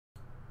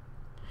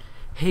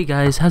Hey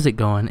guys, how's it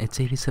going? It's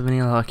 87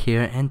 Lock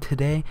here, and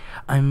today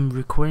I'm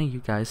recording you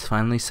guys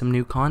finally some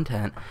new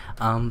content.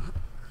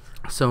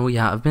 So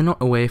yeah, I've been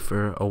away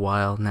for a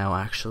while now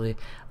actually.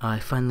 I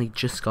finally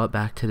just got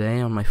back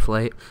today on my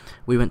flight.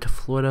 We went to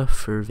Florida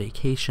for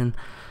vacation.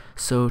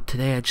 So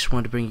today I just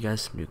wanted to bring you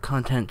guys some new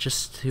content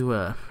just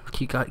to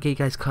get you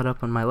guys caught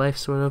up on my life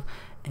sort of,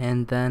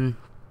 and then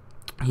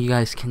you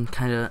guys can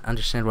kind of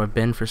understand where I've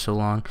been for so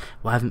long,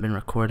 why I haven't been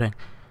recording.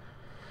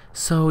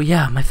 So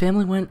yeah, my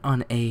family went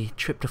on a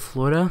trip to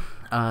Florida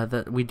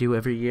that we do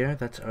every year.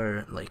 That's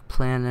our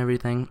plan and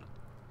everything.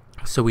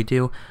 So we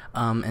do,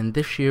 and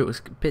this year it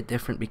was a bit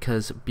different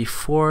because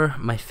before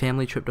my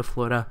family trip to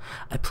Florida,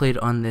 I played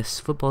on this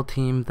football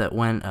team that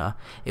went.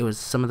 It was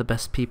some of the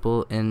best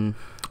people in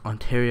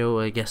Ontario.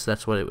 I guess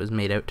that's what it was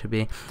made out to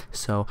be.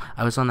 So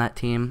I was on that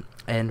team,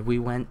 and we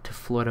went to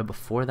Florida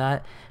before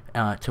that.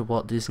 To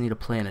Walt Disney to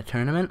play in a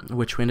tournament,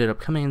 which we ended up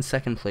coming in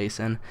second place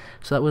in,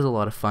 so that was a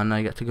lot of fun.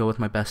 I got to go with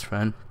my best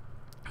friend,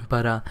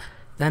 but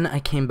then I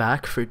came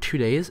back for 2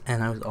 days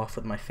and I was off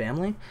with my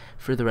family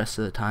for the rest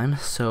of the time,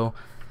 so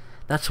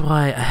that's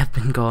why I have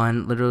been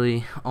gone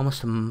literally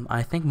almost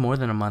I think more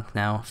than a month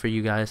now for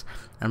you guys.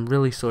 I'm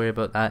really sorry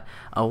about that.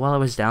 While I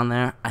was down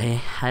there, I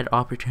had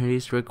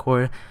opportunities to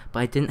record, but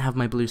I didn't have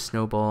my blue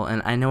snowball,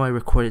 and I know I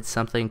recorded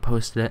something,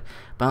 posted it,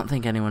 but I don't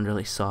think anyone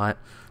really saw it,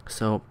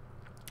 so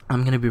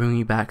I'm going to be bringing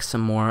you back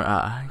some more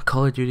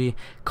Call of Duty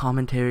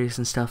commentaries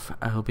and stuff.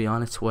 It'll be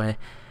on its way.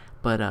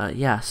 But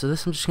yeah, so I'm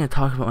just going to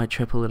talk about my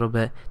trip a little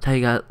bit,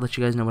 let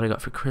you guys know what I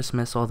got for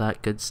Christmas, all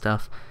that good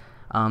stuff.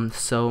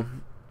 So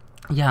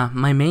yeah,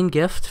 my main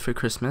gift for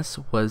Christmas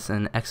was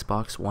an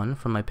Xbox One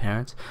from my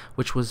parents,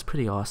 which was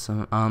pretty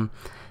awesome.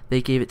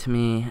 They gave it to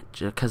me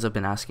because I've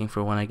been asking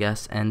for one, I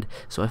guess, and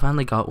so I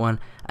finally got one,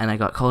 and I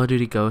got Call of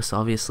Duty Ghosts,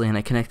 obviously, and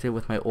I connected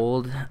with my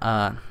old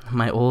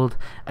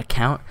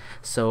account,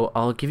 so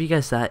I'll give you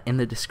guys that in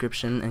the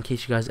description in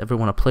case you guys ever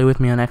want to play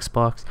with me on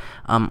Xbox.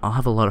 I'll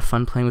have a lot of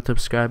fun playing with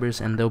subscribers,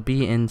 and they'll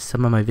be in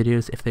some of my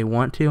videos if they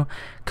want to,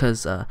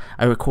 because I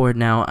record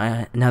now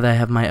that I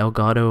have my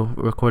Elgato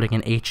recording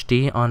in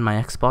HD on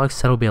my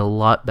Xbox. That'll be a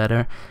lot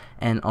better.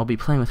 And I'll be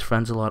playing with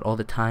friends a lot all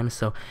the time,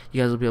 so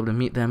you guys will be able to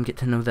meet them, get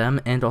to know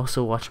them, and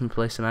also watch me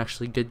play some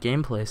actually good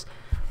gameplays.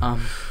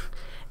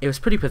 It was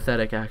pretty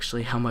pathetic,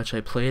 actually, how much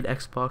I played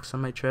Xbox on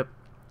my trip.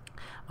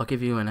 I'll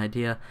give you an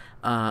idea.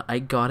 I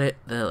got it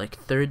the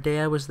third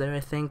day I was there,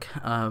 I think,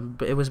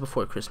 but it was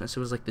before Christmas.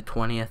 It was like the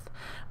 20th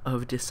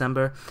of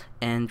December,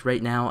 and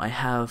right now I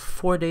have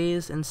 4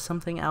 days and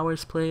something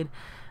hours played.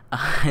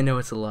 I know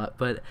it's a lot,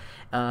 but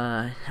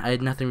I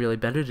had nothing really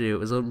better to do. It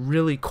was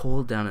really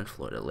cold down in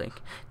Florida,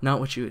 not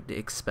what you would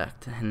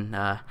expect, and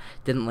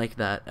didn't like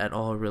that at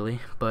all, really.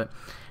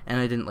 And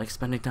I didn't like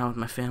spending time with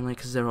my family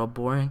because they're all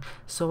boring.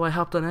 So I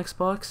hopped on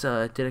Xbox,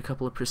 did a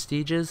couple of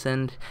prestiges,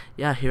 and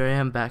yeah, here I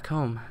am back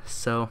home.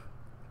 So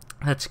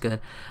that's good.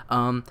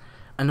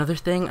 Another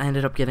thing I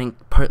ended up getting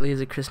partly as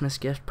a Christmas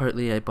gift,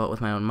 partly I bought with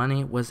my own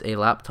money, was a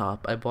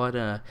laptop. I bought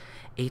a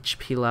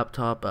HP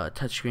laptop,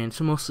 touchscreen,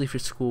 so mostly for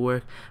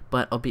schoolwork,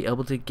 but I'll be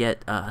able to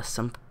get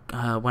some,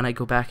 when I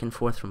go back and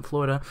forth from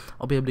Florida,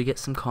 I'll be able to get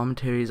some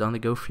commentaries on the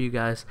go for you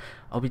guys.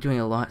 I'll be doing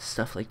a lot of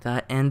stuff like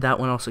that, and that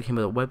one also came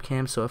with a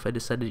webcam, so if I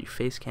decide to do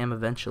Facecam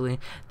eventually,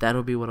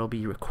 that'll be what I'll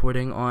be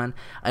recording on.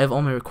 I have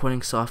all my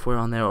recording software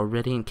on there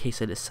already in case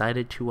I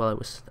decided to while I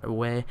was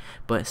away,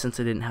 but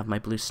since I didn't have my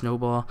blue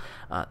snowball,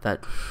 I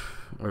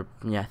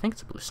think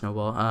it's a blue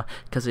snowball,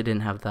 because I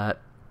didn't have that,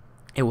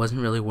 it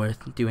wasn't really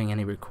worth doing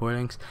any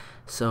recordings.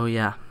 So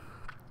yeah,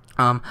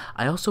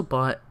 I also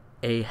bought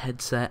a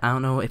headset. I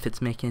don't know if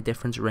it's making a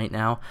difference right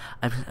now.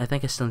 I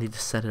think I still need to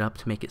set it up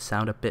to make it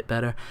sound a bit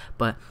better,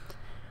 but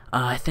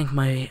I think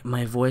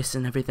my voice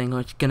and everything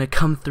are gonna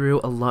come through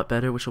a lot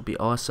better, which will be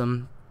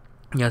awesome.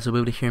 You guys will be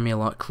able to hear me a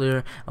lot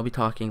clearer. I'll be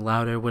talking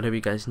louder, whatever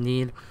you guys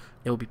need.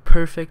 It will be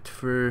perfect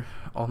for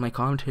all my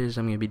commentaries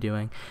I'm going to be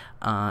doing,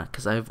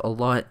 because I have a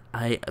lot.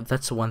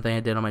 That's the one thing I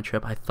did on my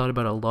trip. I thought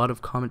about a lot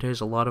of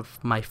commentaries, a lot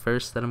of my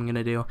firsts that I'm going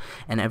to do,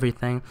 and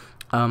everything.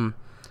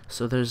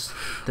 So there's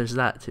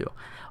that too.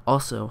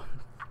 Also,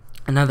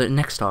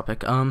 next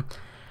topic. I'm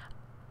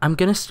going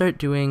to start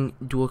doing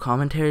dual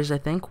commentaries, I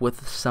think,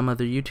 with some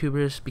other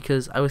YouTubers,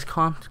 because I was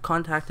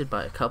contacted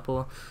by a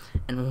couple,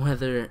 and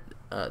whether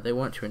they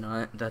want to or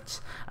not,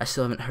 I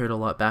still haven't heard a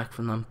lot back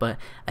from them, but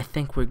I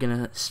think we're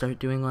gonna start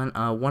doing one.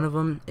 One of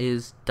them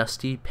is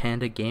Dusty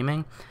Panda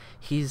Gaming.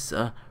 He's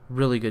a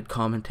really good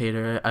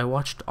commentator. I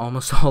watched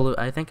almost all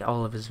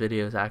of his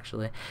videos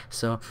actually,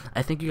 so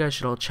I think you guys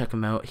should all check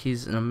him out.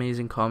 He's an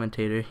amazing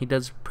commentator. He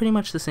does pretty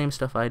much the same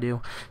stuff I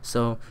do,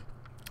 so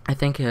I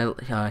think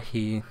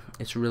he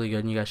It's really good,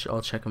 and you guys should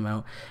all check him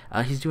out.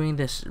 He's doing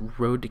this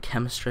Road to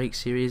Chemistrike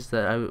series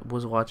that I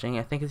was watching.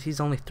 I think he's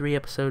only 3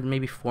 episodes,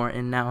 maybe 4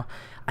 in now.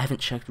 I haven't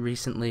checked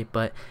recently,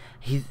 but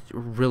he's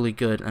really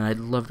good, and I'd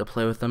love to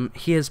play with him.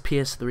 He has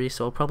PS3,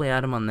 so I'll probably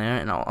add him on there,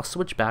 and I'll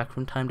switch back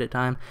from time to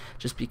time,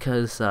 just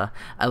because I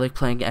like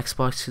playing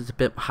Xbox because it's a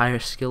bit higher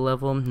skill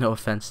level. No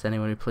offense to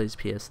anyone who plays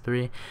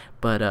PS3,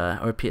 but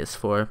or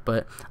PS4,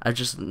 but I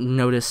just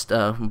noticed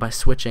by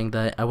switching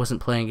that I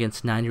wasn't playing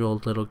against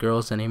 9-year-old little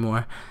girls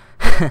anymore.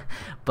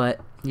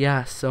 But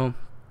yeah, so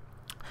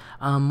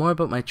more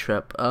about my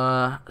trip.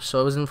 So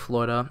I was in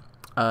Florida,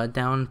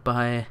 down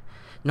by,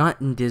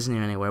 not in Disney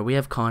or anywhere. We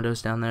have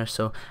condos down there,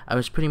 so I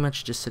was pretty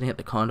much just sitting at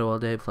the condo all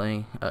day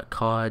playing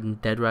COD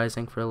and Dead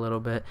Rising for a little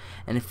bit.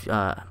 And if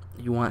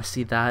you want to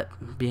see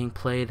that being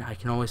played, I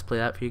can always play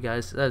that for you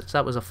guys.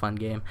 That was a fun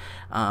game.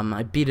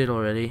 I beat it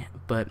already,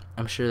 but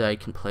I'm sure that I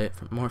can play it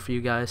more for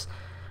you guys.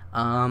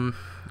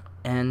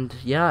 And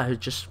yeah, I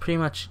just pretty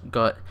much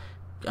got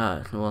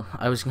well,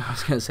 I was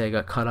gonna say I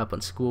got caught up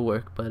on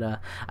schoolwork, but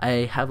I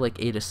have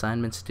like 8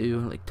 assignments due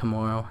like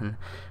tomorrow, and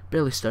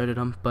barely started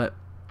them, but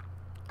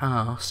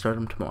I'll start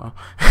them tomorrow.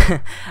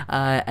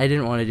 I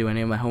didn't want to do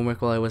any of my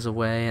homework while I was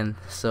away, and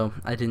so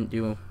I didn't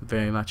do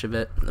very much of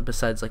it,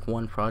 besides like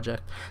one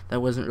project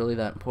that wasn't really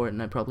that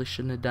important. I probably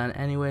shouldn't have done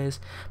anyways,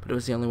 but it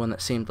was the only one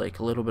that seemed like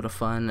a little bit of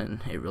fun,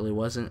 and it really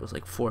wasn't. It was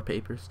like 4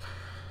 papers.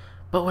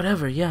 But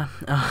whatever, yeah.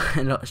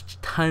 And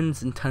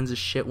tons and tons of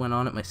shit went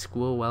on at my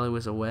school while I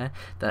was away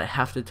that I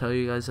have to tell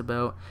you guys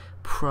about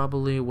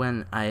probably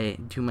when I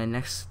do my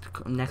next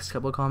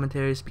couple of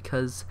commentaries,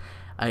 because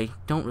I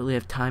don't really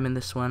have time in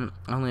this one.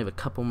 I only have a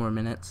couple more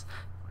minutes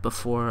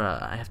before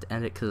I have to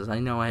end it, because I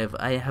know I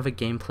have a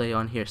gameplay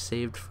on here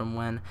saved from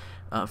when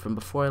from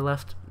before I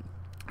left.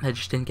 I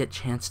just didn't get a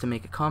chance to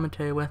make a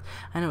commentary with.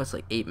 I know it's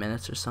like 8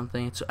 minutes or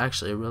something. It's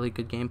actually a really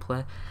good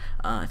gameplay.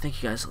 I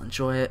think you guys will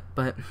enjoy it.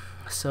 But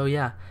so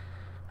yeah,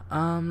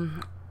 what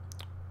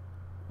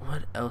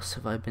else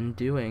have I been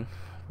doing?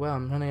 Well,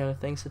 I'm running out of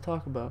things to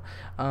talk about.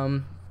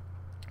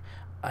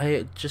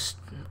 I just,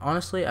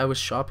 honestly, I was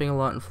shopping a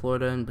lot in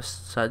Florida, and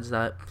besides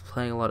that,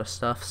 playing a lot of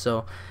stuff.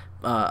 So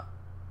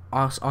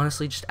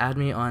honestly, just add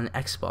me on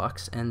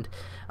Xbox, and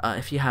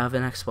if you have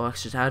an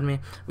Xbox, just add me.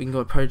 We can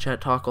go to party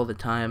chat, talk all the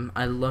time.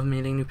 I love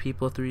meeting new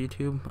people through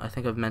YouTube. I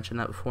think I've mentioned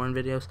that before in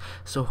videos,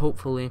 so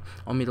hopefully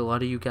I'll meet a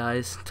lot of you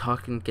guys,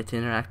 talk and get to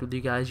interact with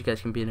you guys. You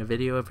guys can be in a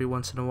video every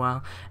once in a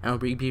while, and I'll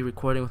be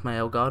recording with my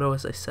Elgato,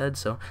 as I said,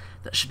 so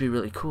that should be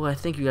really cool. I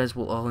think you guys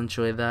will all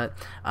enjoy that.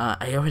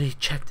 I already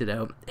checked it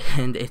out,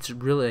 and it's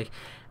really,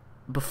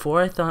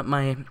 before I thought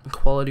my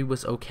quality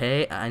was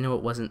okay. I know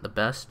it wasn't the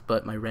best,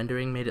 but my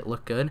rendering made it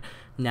look good.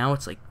 Now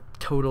it's like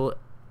total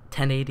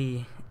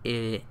 1080p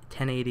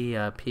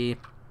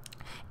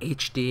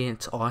HD.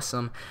 It's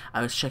awesome.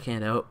 I was checking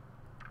it out,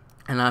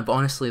 and I've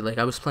honestly, like,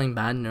 I was playing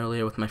Madden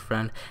earlier with my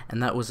friend,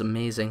 and that was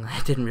amazing.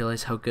 I didn't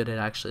realize how good it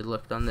actually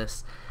looked on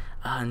this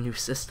new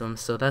system,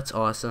 so that's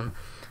awesome.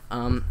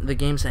 The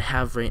games I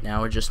have right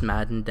now are just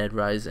Madden, Dead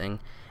Rising,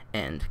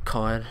 and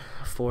COD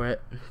for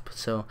it,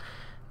 so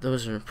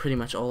those are pretty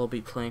much all I'll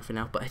be playing for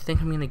now. But I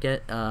think I'm going to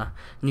get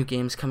new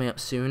games coming up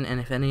soon, and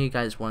if any of you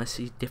guys want to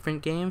see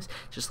different games,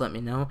 just let me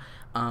know.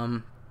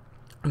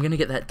 I'm going to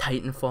get that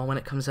Titanfall when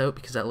it comes out,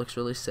 because that looks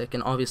really sick,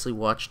 and obviously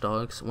Watch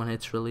Dogs when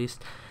it's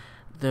released.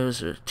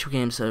 Those are 2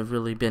 games that I've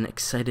really been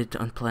excited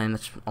to play, and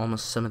that's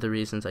almost some of the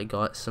reasons I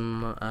got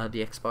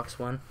the Xbox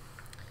One.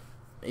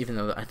 Even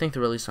though I think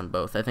they're released on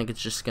both. I think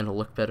it's just going to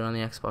look better on the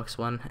Xbox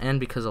One, and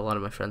because a lot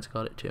of my friends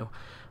got it too.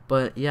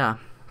 But yeah.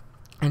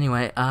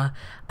 Anyway, I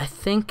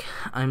think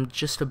I'm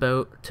just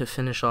about to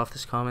finish off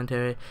this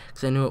commentary,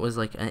 because I knew it was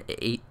like an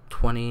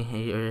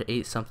 8:20 or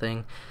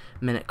 8-something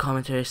minute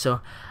commentary,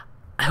 so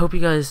I hope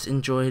you guys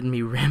enjoyed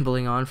me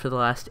rambling on for the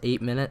last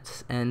 8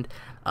 minutes. And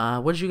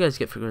what did you guys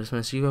get for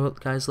Christmas? You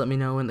guys let me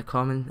know in the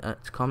comment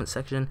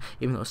section,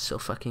 even though it's so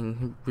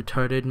fucking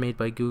retarded, made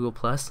by Google+.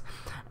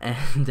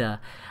 And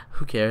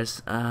who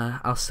cares?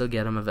 I'll still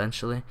get them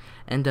eventually.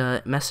 And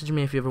message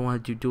me if you ever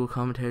want to do dual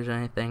commentaries or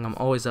anything. I'm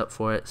always up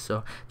for it,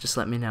 so just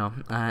let me know.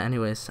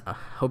 Anyways,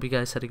 hope you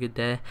guys had a good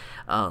day.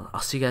 I'll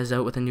see you guys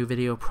out with a new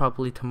video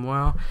probably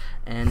tomorrow.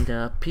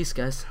 And peace,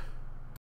 guys.